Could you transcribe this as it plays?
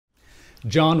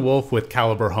John Wolf with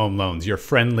Caliber Home Loans, your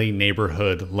friendly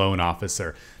neighborhood loan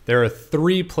officer. There are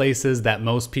 3 places that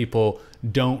most people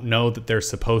don't know that they're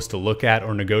supposed to look at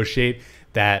or negotiate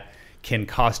that can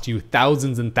cost you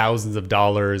thousands and thousands of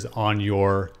dollars on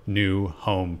your new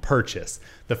home purchase.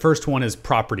 The first one is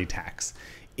property tax.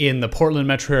 In the Portland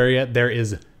metro area, there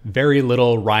is very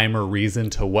little rhyme or reason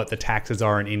to what the taxes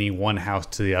are in any one house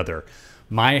to the other.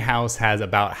 My house has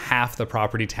about half the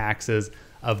property taxes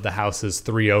of the houses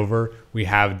 3 over. We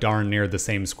have darn near the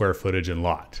same square footage and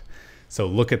lot. So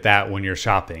look at that when you're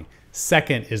shopping.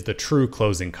 Second is the true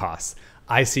closing costs.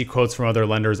 I see quotes from other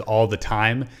lenders all the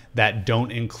time that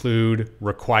don't include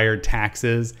required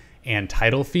taxes and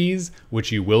title fees,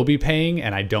 which you will be paying,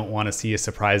 and I don't want to see a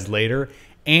surprise later.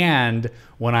 And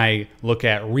when I look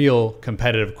at real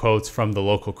competitive quotes from the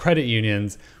local credit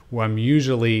unions, where I'm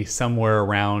usually somewhere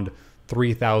around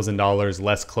 $3,000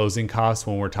 less closing costs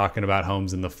when we're talking about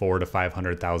homes in the $400,000 to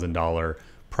 $500,000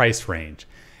 price range.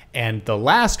 And the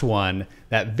last one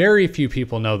that very few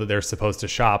people know that they're supposed to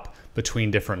shop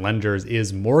between different lenders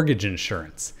is mortgage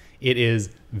insurance. It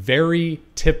is very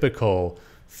typical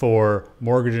for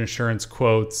mortgage insurance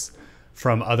quotes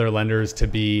from other lenders to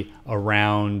be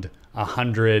around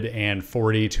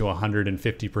 140 to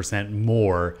 150%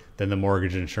 more than the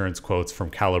mortgage insurance quotes from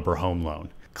Caliber Home Loan.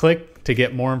 Click to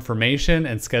get more information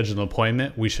and schedule an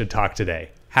appointment. We should talk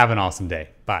today. Have an awesome day.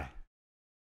 Bye.